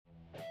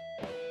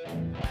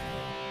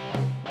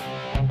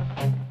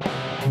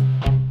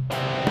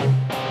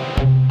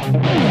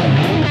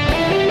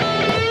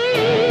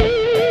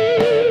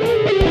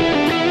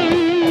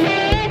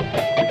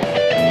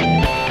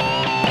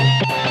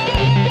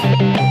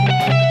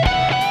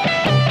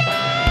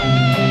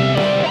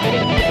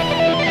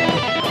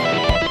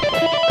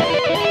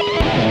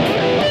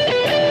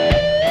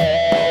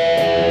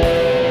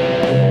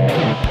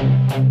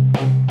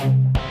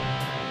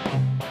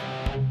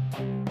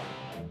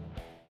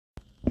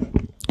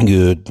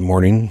Good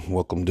morning.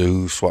 Welcome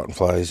to Swatting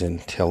Flies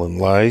and Telling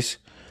Lies.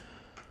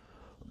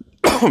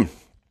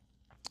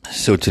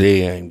 So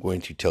today I'm going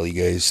to tell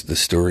you guys the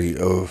story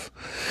of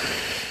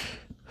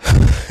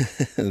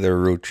the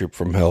road trip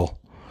from hell.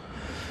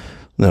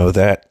 Now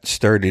that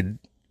started,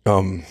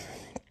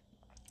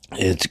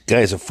 it's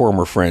guy's a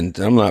former friend.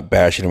 I'm not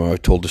bashing him.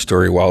 I've told the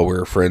story while we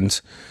were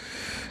friends.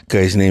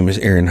 Guy's name is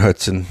Aaron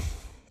Hudson.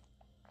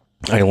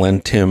 I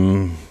lent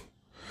him.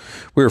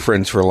 We were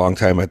friends for a long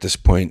time at this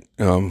point.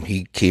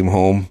 He came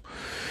home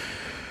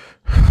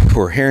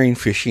for herring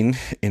fishing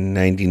in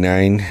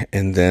 99,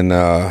 and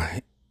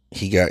then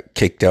he got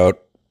kicked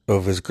out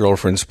of his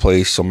girlfriend's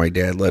place, so my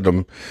dad let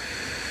him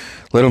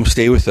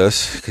stay with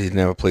us because he didn't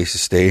have a place to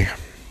stay.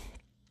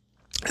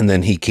 And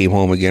then he came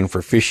home again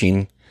for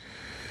fishing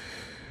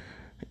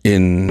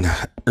in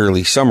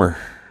early summer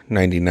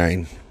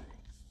 99.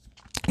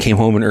 Came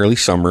home in early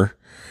summer,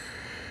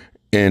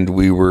 and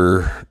we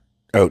were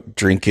out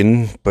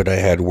drinking, but I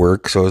had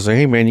work, so I was like,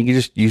 hey man, you can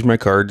just use my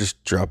car,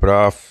 just drop it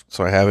off,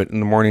 so I have it in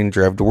the morning,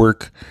 drive to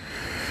work.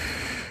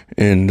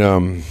 And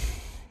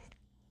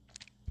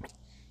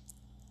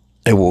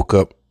I woke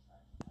up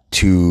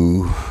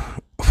to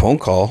a phone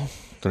call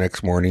the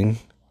next morning.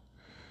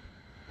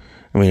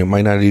 I mean, it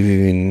might not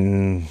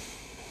even,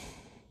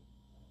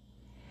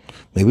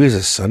 maybe it was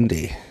a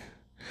Sunday.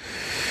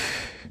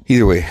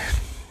 Either way,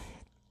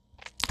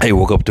 I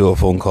woke up to a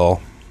phone call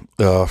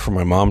from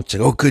my mom. She's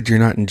like, oh, good, you're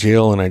not in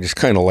jail. And I just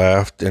kind of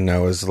laughed, and I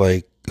was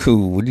like,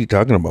 what are you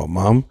talking about,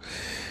 Mom?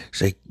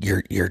 She's like,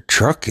 your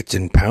truck, it's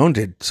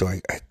impounded. So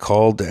I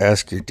called to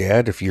ask your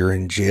dad if you're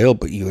in jail,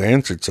 but you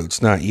answered, so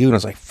it's not you. And I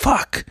was like,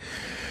 fuck.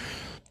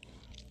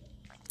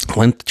 I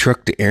lent the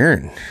truck to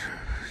Aaron,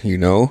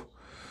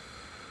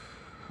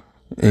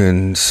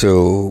 And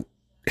so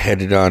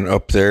headed on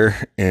up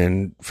there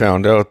and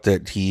found out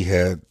that he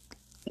had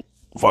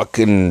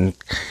fucking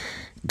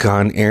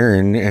gone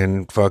Aaron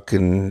and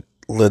fucking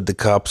led the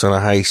cops on a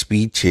high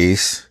speed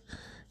chase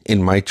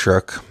in my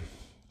truck,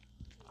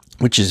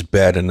 which is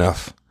bad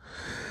enough.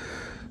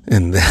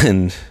 And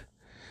then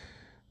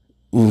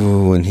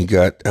when he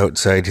got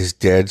outside his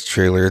dad's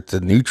trailer at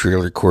the new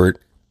trailer court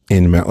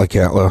in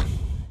Metlakatla,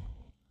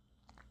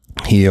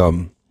 he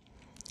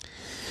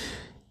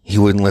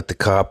wouldn't let the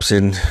cops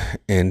in,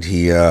 and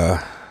he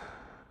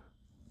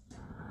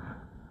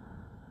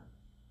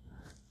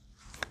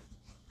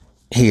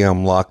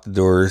locked the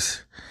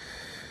doors.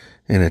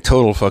 In a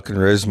total fucking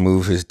res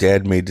move, his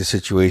dad made the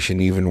situation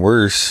even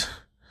worse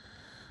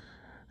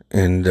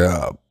and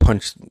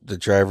punched the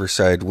driver's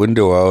side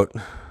window out.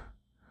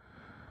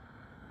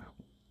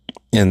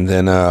 And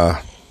then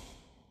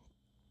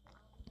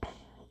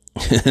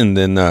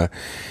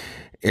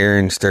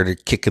Aaron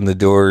started kicking the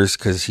doors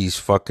because he's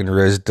fucking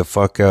rezzed the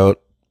fuck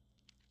out.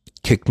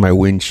 Kicked my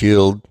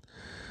windshield,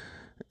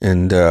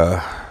 and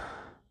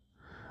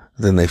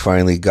then they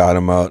finally got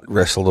him out,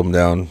 wrestled him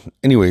down.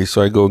 Anyway,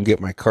 so I go and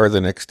get my car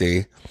the next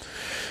day.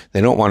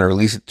 They don't want to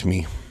release it to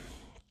me.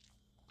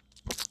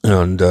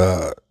 And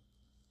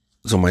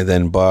so my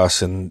then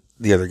boss and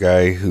the other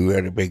guy who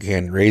had a big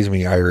hand to raise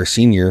me, Ira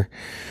Sr.,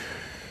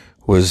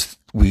 he was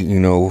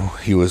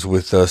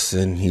with us,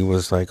 and he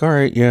was like, all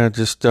right, yeah,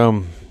 just,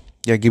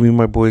 give me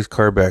my boy's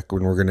car back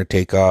when we're going to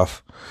take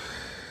off.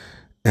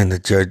 And the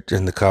judge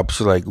and the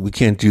cops were like, we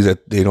can't do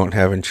that. They don't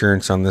have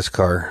insurance on this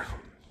car.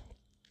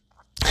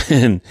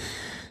 And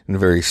in a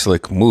very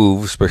slick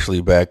move,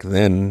 especially back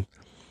then,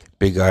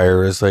 Big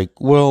Ira is like,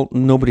 well,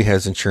 nobody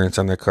has insurance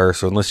on their car,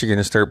 so unless you're going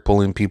to start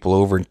pulling people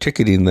over and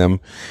ticketing them,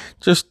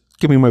 just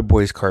give me my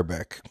boy's car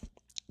back.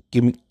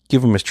 Give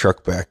him his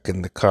truck back.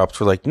 And the cops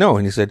were like, no.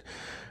 And he said,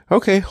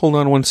 okay, hold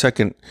on 1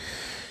 second.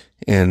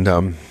 And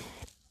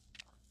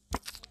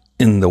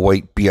in the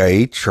white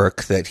BIA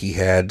truck that he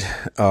had,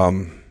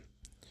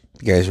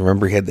 you guys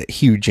remember he had that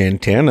huge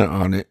antenna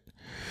on it.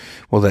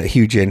 Well, that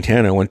huge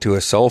antenna went to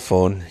a cell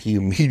phone. He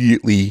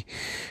immediately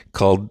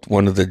called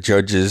one of the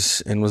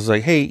judges and was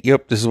like, hey,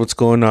 yep, this is what's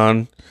going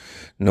on.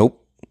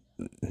 Nope.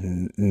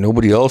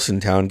 Nobody else in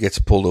town gets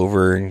pulled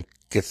over and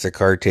gets their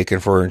car taken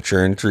for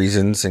insurance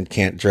reasons and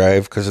can't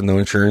drive because of no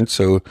insurance.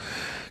 So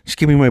just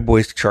give me my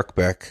boy's truck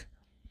back.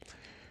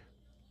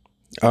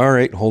 All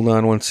right, hold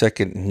on 1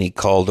 second. And he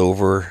called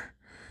over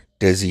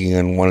Desi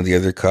and one of the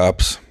other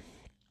cops.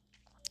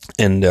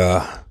 And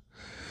the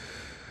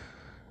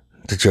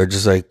judge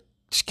is like,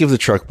 just give the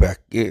truck back.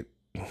 You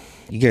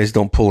guys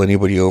don't pull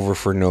anybody over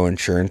for no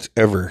insurance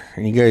ever.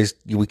 And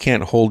we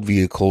can't hold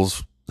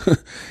vehicles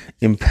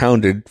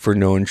impounded for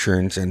no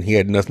insurance. And he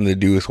had nothing to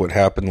do with what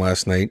happened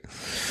last night.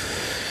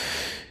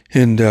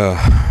 And so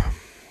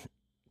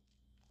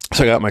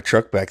I got my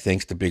truck back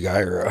thanks to Big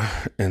Ira.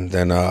 And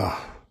then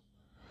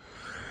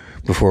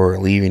before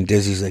leaving,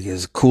 Desi's like,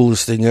 it's the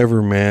coolest thing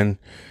ever, man.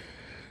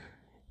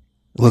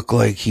 Looked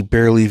like he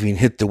barely even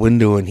hit the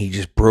window and he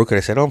just broke it. I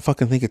said, I don't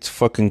fucking think it's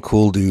fucking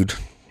cool, dude.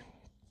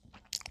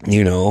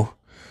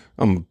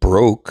 I'm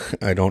broke.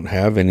 I don't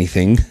have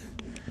anything.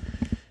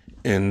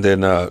 And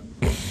then,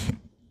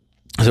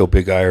 so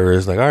Big Ira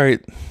is like, all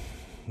right,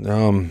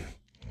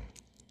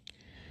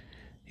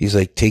 He's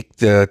like,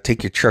 take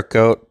your truck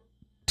out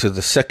to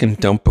the second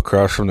dump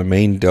across from the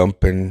main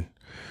dump and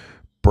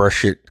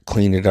brush it,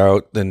 clean it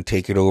out, then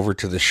take it over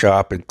to the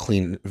shop and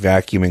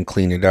vacuum and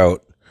clean it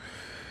out.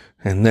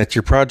 And that's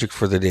your project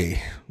for the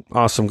day.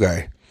 Awesome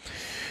guy.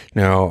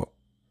 Now,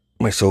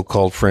 my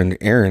so-called friend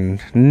Aaron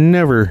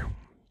never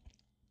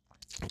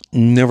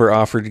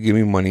offered to give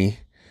me money.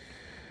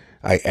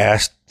 I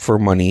asked for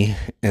money,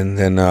 and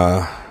then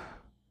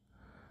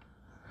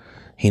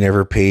he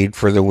never paid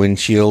for the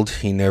windshield.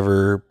 He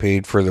never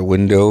paid for the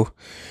window.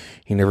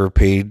 He never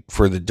paid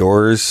for the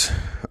doors.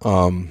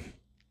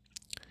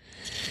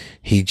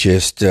 He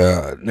just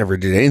never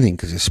did anything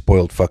because he's a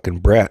spoiled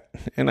fucking brat.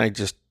 And I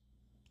just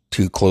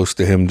too close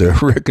to him to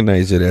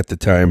recognize it at the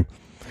time.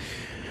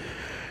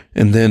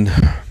 And then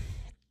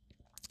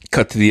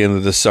cut to the end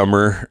of the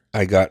summer,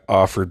 I got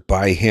offered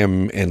by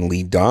him and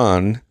Lee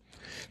Don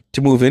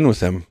to move in with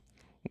him.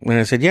 And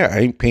I said, yeah, I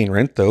ain't paying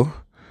rent though.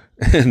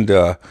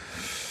 And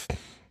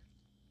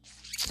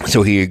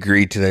so he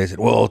agreed to that. I said,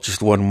 well,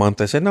 just 1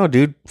 month. I said, no,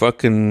 dude,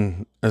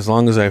 fucking, as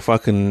long as I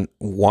fucking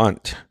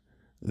want,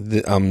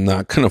 I'm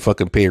not going to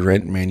fucking pay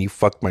rent, man. You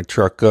fucked my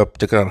truck up,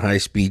 took it on high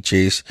speed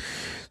chase.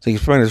 So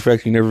as a matter of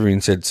fact, you never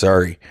even said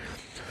sorry.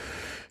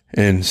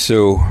 And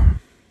so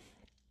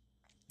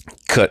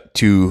cut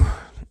to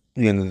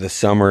the end of the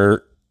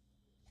summer,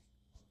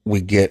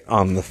 we get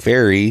on the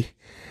ferry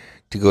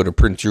to go to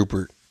Prince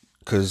Rupert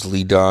because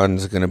Lee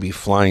Don's going to be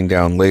flying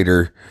down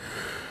later.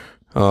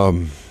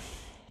 So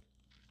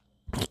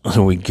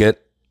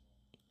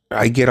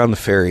I get on the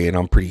ferry and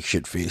I'm pretty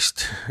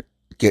shit-faced.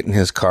 Get in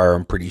his car,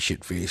 I'm pretty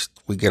shit-faced.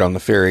 We get on the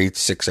ferry,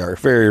 it's a 6-hour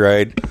ferry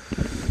ride.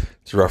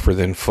 It's rougher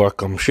than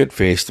fuck, I'm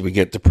shit-faced. We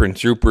get to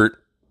Prince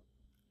Rupert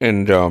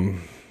and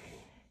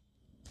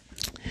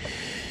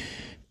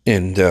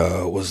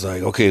was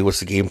like, okay, what's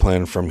the game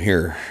plan from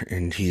here?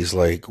 And he's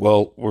like,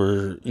 well,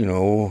 we're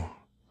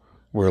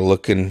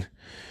looking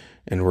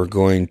and we're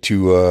going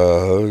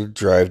to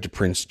drive to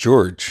Prince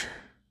George.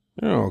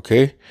 Oh,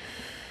 okay.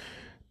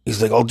 He's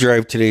like, I'll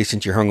drive today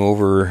since you're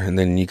hungover, and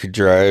then you could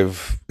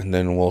drive, and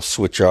then we'll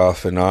switch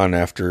off and on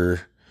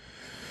after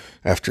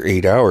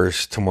 8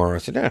 hours tomorrow. I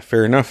said, yeah,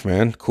 fair enough,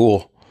 man.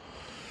 Cool.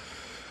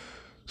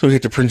 So we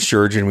get to Prince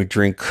George and we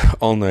drink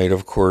all night,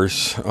 of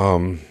course.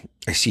 I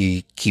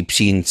keep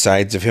seeing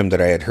sides of him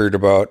that I had heard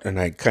about and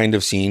I'd kind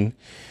of seen.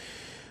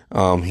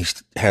 He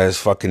has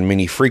fucking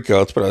mini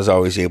freakouts, but I was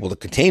always able to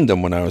contain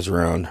them when I was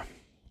around.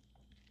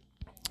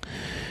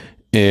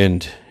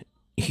 And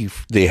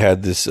they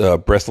had this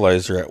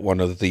breathalyzer at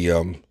one of the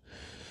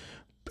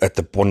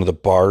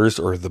bars,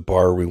 or the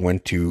bar we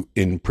went to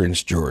in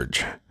Prince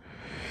George.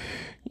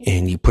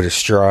 And you put a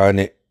straw in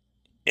it,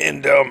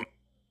 and when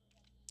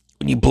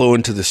you blow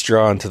into the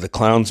straw into the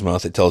clown's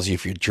mouth, it tells you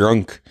if you're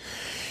drunk.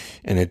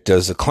 And it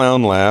does a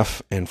clown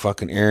laugh, and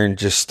fucking Aaron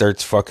just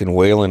starts fucking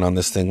wailing on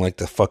this thing like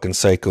the fucking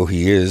psycho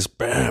he is.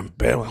 Bam,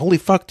 bam. Holy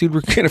fuck, dude,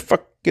 we're gonna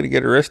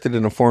get arrested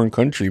in a foreign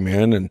country,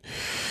 man. And,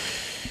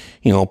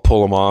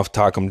 pull him off,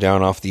 talk him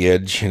down off the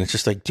edge. And it's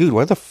just like, dude,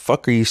 why the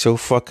fuck are you so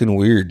fucking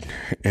weird?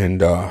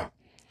 And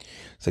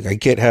it's like, I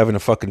get having a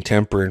fucking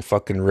temper and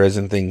fucking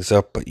resin things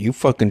up, but you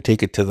fucking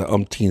take it to the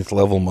umpteenth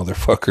level,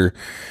 motherfucker.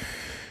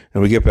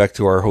 And we get back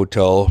to our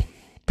hotel,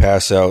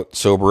 pass out,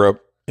 sober up,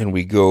 and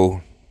we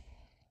go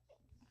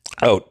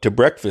out to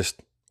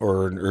breakfast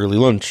or an early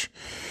lunch.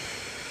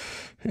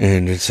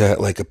 And it's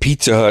at like a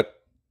Pizza Hut,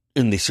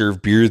 and they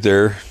serve beer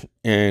there.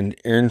 And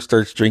Aaron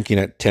starts drinking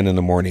at 10 in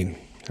the morning.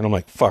 And I'm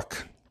like,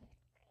 fuck.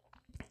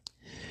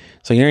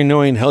 It's like, there ain't no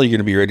way in hell you're going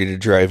to be ready to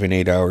drive in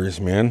 8 hours,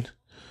 man.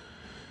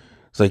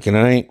 It's like, and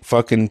I ain't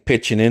fucking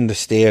pitching in to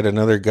stay at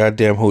another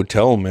goddamn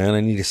hotel, man.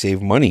 I need to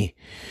save money.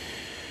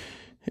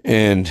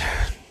 And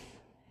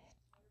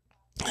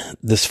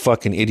this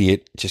fucking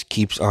idiot just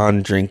keeps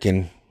on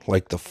drinking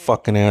like the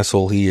fucking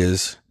asshole he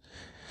is.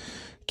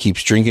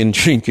 Keeps drinking.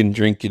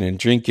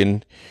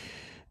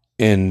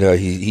 And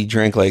he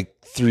drank like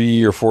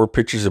 3 or 4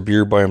 pitchers of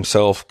beer by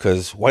himself,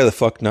 because why the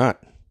fuck not?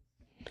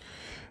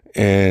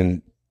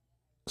 And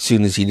as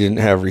soon as he didn't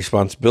have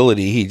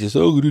responsibility, he just,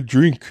 I'm gonna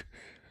drink.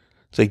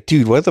 It's like,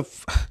 dude, why the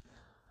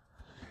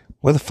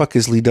fuck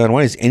is Lee Don?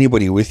 Why is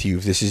anybody with you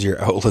if this is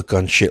your outlook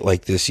on shit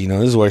like this? This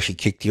is why she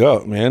kicked you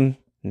out, man.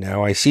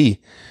 Now I see.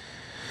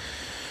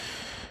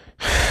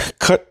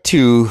 Cut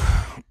to,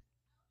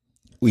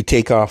 we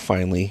take off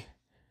finally,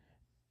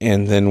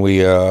 and then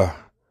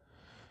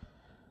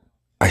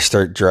I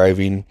start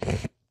driving.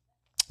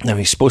 Now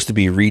he's supposed to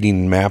be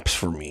reading maps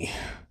for me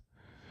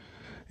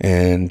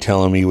and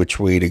telling me which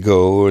way to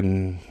go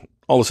and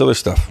all this other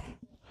stuff.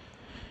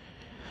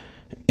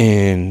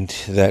 And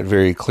that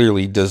very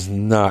clearly does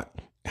not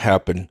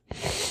happen.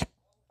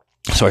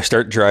 So I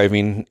start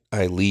driving.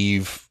 I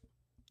leave,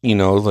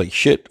 like,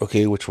 shit,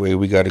 okay, which way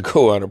we got to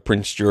go out of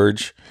Prince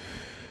George?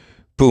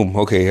 Boom,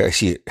 okay, I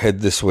see it.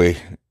 Head this way.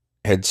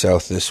 Head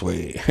south this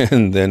way.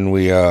 And then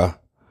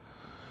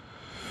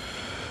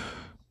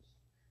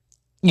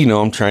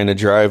I'm trying to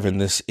drive,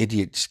 and this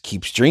idiot just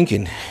keeps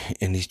drinking,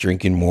 and he's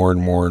drinking more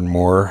and more and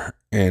more,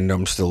 and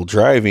I'm still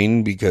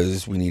driving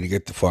because we need to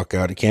get the fuck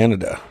out of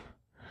Canada.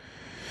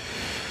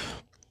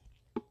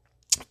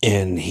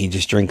 And he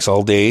just drinks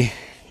all day,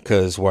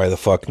 because why the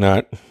fuck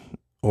not?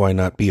 Why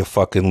not be a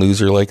fucking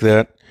loser like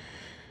that?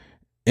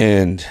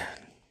 And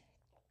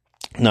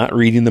not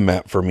reading the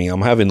map for me.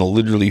 I'm having to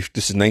literally,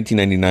 this is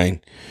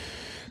 1999,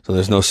 so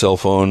there's no cell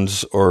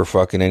phones or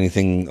fucking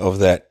anything of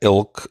that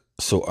ilk.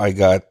 So I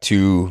got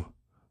to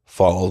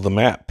follow the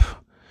map.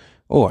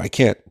 Oh, I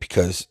can't,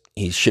 because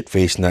he's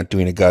shit-faced, not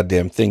doing a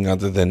goddamn thing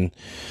other than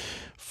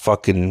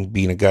fucking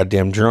being a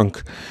goddamn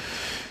drunk.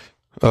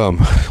 So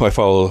I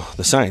follow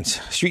the signs,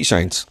 street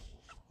signs.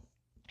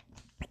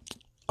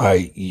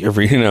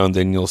 Every now and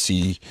then you'll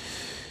see,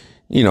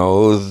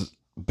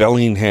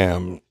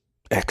 Bellingham,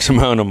 X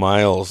amount of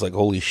miles. Like,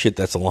 holy shit,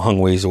 that's a long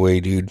ways away,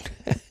 dude.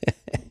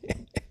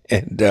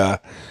 And,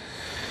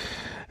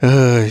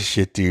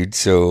 shit, dude.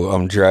 So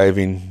I'm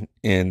driving,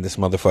 and this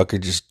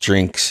motherfucker just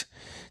drinks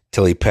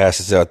till he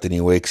passes out. Then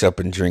he wakes up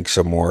and drinks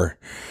some more.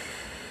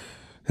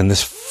 And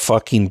this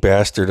fucking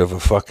bastard of a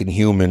fucking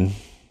human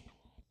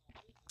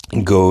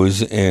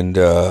goes and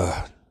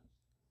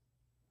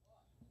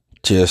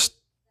just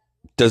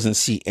doesn't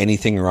see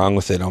anything wrong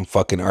with it. I'm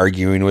fucking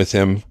arguing with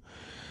him.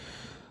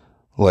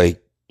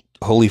 Like,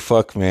 holy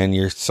fuck, man,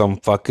 you're some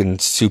fucking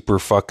super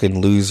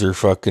fucking loser,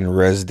 fucking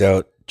rezzed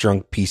out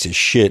drunk piece of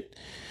shit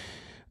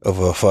of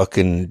a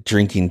fucking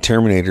drinking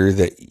Terminator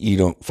that you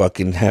don't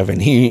fucking have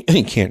any,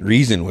 you can't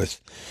reason with.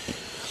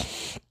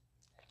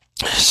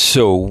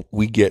 So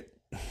we get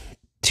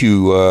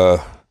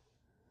to,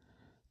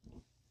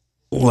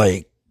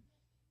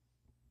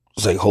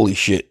 it's like, holy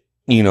shit,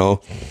 and,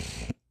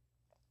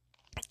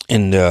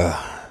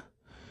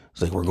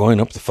 it's like, we're going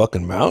up the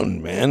fucking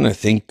mountain, man. I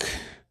think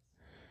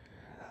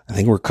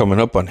we're coming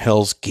up on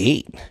Hell's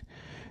Gate.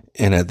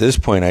 And at this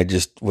point, I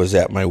just was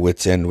at my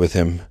wit's end with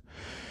him.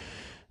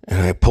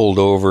 And I pulled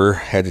over,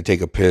 had to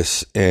take a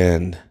piss,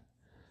 and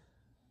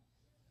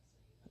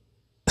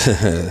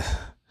this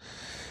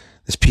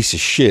piece of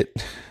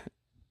shit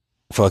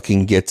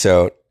fucking gets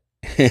out,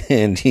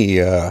 and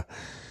he, I'm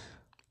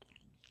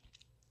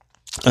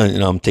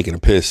taking a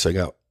piss.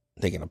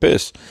 Taking a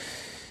piss. I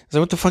said,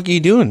 what the fuck are you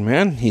doing,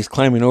 man? He's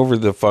climbing over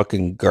the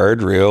fucking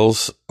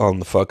guardrails on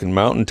the fucking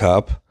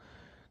mountaintop. I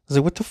was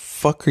like, what the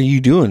fuck are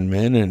you doing,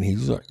 man? And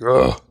he's like,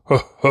 oh,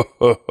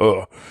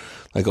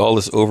 like all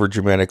this over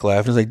dramatic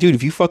laugh. And I was like, dude,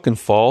 if you fucking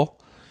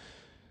fall,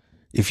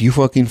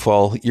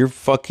 your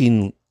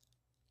fucking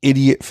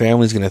idiot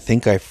family's going to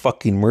think I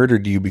fucking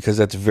murdered you, because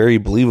that's very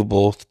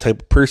believable, the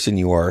type of person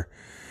you are.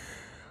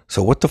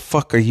 So what the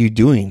fuck are you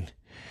doing?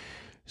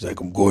 He's like,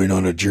 I'm going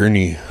on a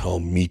journey. I'll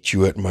meet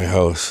you at my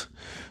house.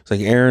 It's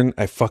like, Aaron,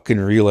 I fucking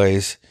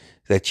realize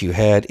that you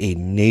had a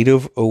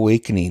native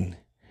awakening.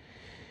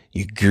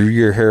 You grew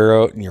your hair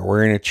out and you're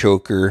wearing a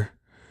choker.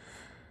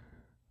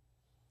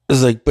 I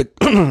was like,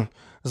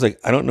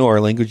 I don't know our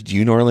language. Do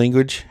you know our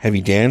language? Have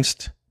you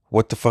danced?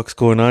 What the fuck's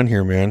going on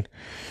here, man?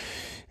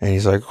 And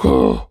he's like,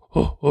 and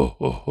I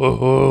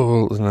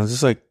was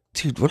just like,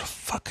 dude, what a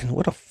fucking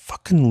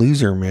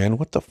loser, man.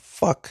 What the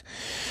fuck?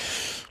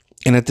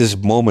 And at this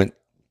moment,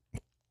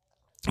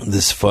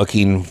 this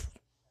fucking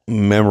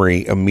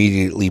memory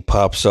immediately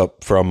pops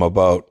up from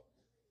about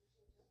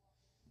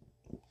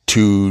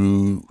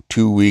two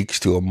weeks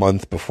to a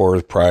month before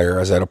prior.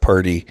 I was at a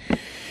party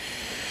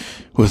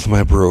with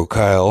my bro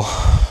Kyle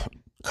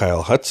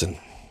Hudson,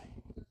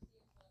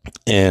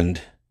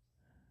 and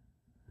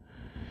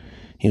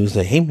he was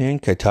like, hey man,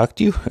 can I talk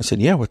to you? I said,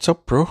 yeah, what's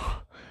up, bro?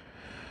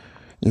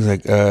 He's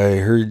like, I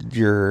heard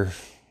you're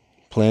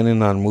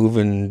planning on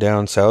moving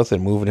down south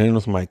and moving in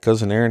with my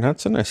cousin Aaron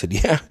Hudson. I said,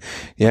 yeah,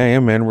 I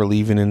am, man. We're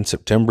leaving in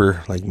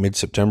September, like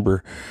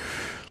mid-September.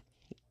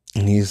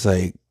 And he's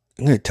like,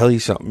 I'm going to tell you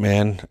something,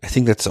 man. I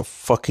think that's a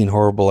fucking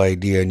horrible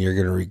idea, and you're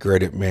going to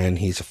regret it, man.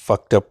 He's a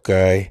fucked up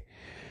guy.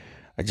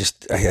 I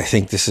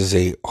think this is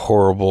a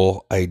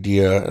horrible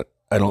idea.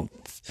 I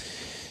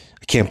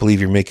can't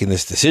believe you're making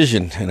this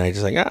decision. And I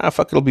just like,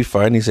 fuck, it'll be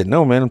fine. He said,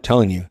 no, man, I'm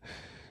telling you,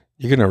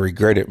 you're going to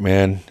regret it,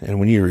 man. And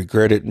when you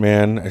regret it,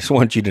 man, I just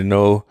want you to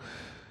know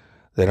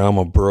that I'm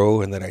a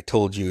bro and that I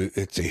told you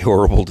it's a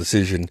horrible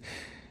decision.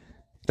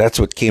 That's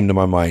what came to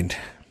my mind.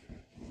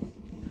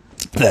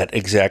 That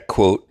exact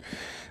quote.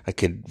 I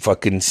could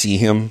fucking see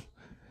him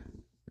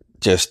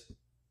just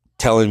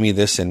telling me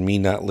this and me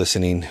not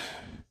listening.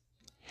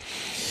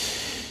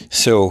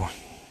 So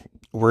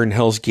we're in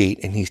Hell's Gate,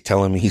 and he's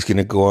telling me he's going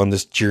to go on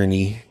this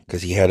journey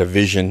because he had a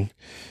vision,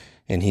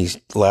 and he's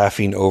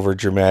laughing over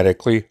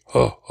dramatically.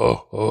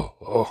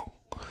 Oh.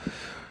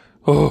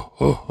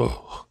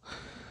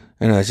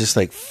 And I was just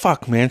like,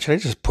 fuck, man, should I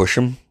just push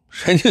him?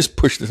 Should I just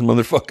push this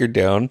motherfucker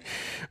down?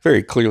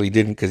 Very clearly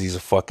didn't, because he's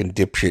a fucking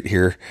dipshit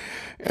here.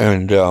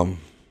 And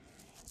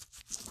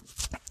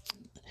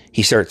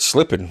he starts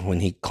slipping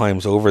when he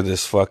climbs over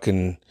this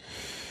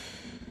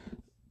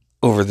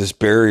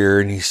barrier,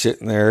 and he's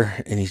sitting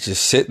there, and he's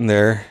just sitting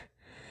there,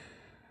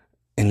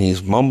 and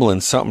he's mumbling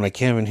something. I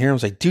can't even hear him. I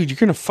was like, dude, you're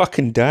going to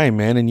fucking die,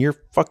 man, and your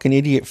fucking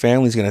idiot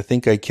family's going to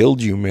think I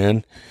killed you,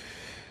 man.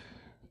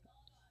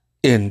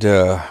 And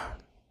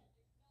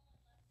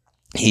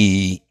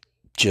he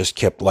just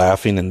kept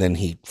laughing, and then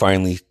he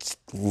finally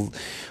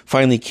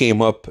finally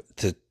came up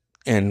to,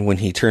 and when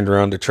he turned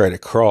around to try to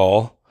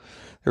crawl,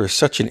 there was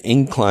such an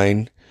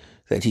incline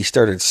that he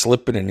started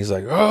slipping, and he's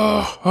like,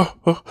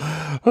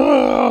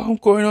 I'm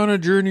going on a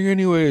journey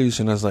anyways.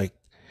 And I was like,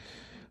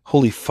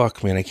 holy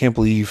fuck, man, I can't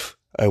believe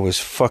I was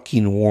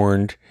fucking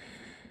warned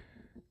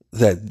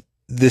that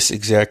this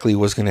exactly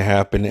was going to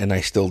happen, and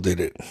I still did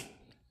it.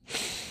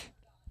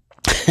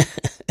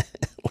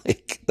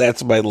 Like,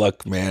 that's my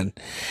luck, man.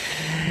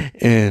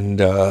 And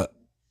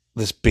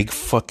this big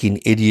fucking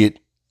idiot,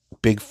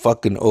 big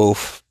fucking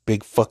oaf,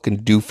 big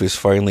fucking doofus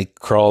finally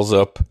crawls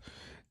up,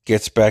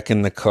 gets back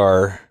in the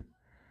car,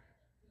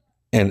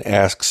 and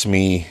asks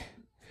me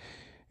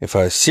if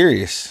I was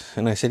serious.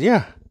 And I said,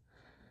 yeah,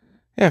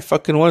 I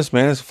fucking was,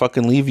 man. I was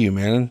fucking leave you,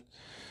 man.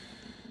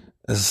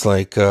 It's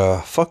like,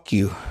 fuck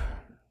you.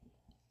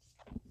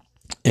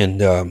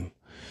 And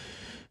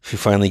he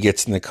finally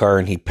gets in the car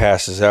and he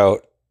passes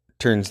out,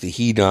 turns the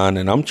heat on,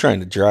 and I'm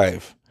trying to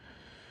drive.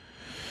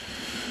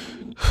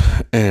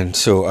 And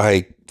so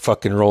I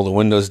fucking roll the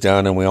windows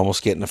down, and we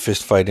almost get in a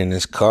fist fight in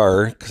his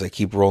car because I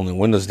keep rolling the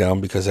windows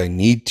down because I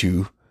need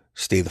to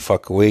stay the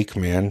fuck awake,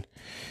 man.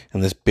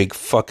 And this big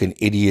fucking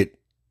idiot,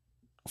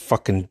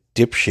 fucking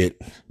dipshit,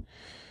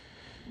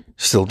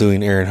 still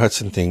doing Aaron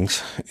Hudson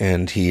things,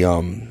 and he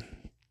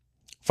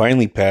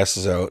finally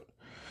passes out.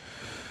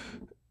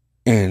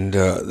 And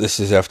this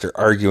is after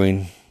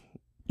arguing.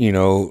 You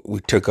know,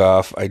 we took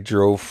off. I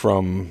drove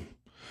from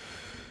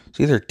it's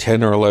either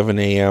 10 or 11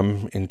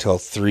 a.m. until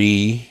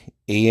 3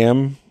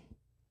 a.m.,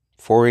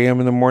 4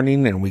 a.m. in the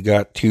morning, and we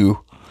got to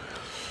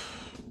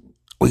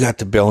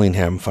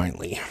Bellingham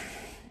finally.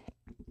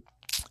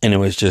 And it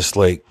was just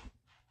like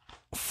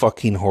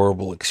fucking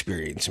horrible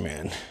experience,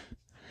 man.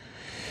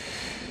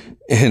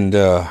 And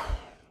I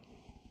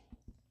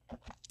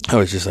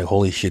was just like,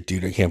 holy shit,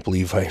 dude, I can't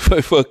believe I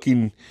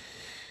fucking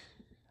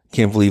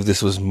can't believe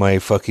this was my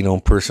fucking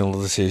own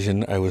personal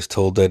decision. I was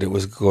told that it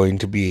was going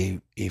to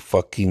be a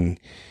fucking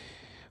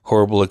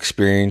horrible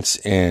experience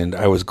and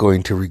I was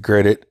going to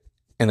regret it,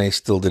 and I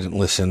still didn't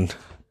listen.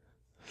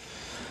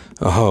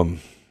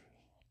 And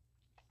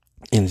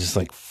just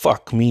like,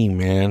 fuck me,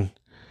 man.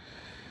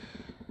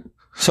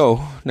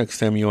 So, next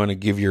time you want to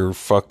give your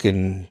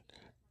fucking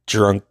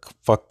drunk,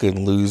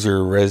 fucking loser,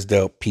 rezzed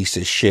out piece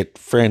of shit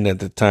friend at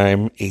the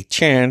time a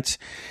chance,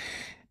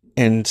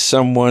 and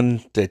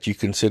someone that you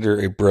consider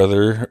a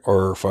brother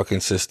or fucking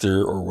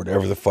sister or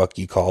whatever the fuck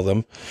you call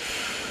them,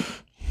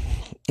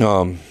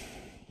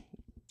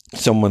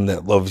 someone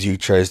that loves you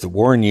tries to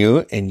warn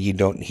you and you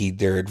don't heed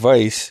their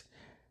advice,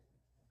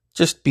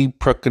 just be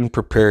fucking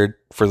prepared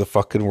for the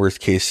fucking worst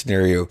case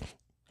scenario,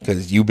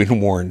 because you've been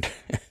warned.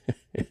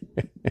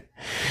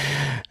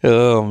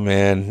 Oh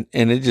man.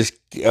 And it just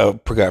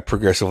got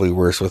progressively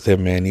worse with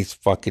him, man. He's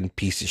fucking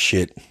piece of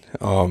shit.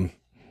 So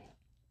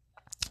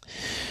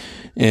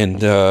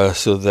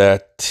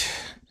that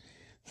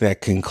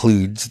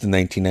concludes the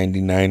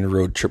 1999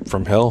 road trip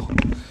from hell.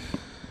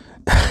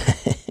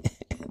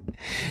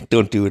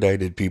 Don't do what I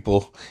did,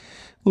 people.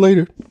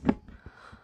 Later.